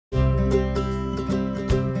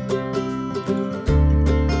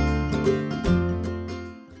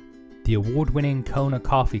The award-winning Kona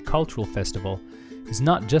Coffee Cultural Festival is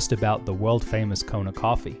not just about the world-famous Kona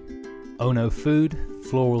coffee. Ono food,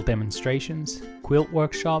 floral demonstrations, quilt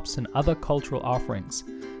workshops, and other cultural offerings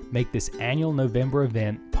make this annual November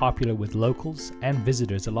event popular with locals and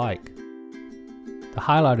visitors alike. The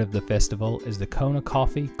highlight of the festival is the Kona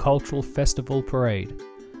Coffee Cultural Festival Parade.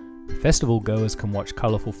 Festival goers can watch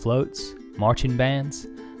colorful floats, marching bands,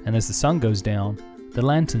 and as the sun goes down, the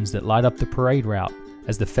lanterns that light up the parade route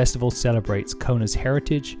as the festival celebrates Kona's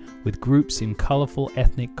heritage with groups in colorful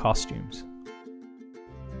ethnic costumes.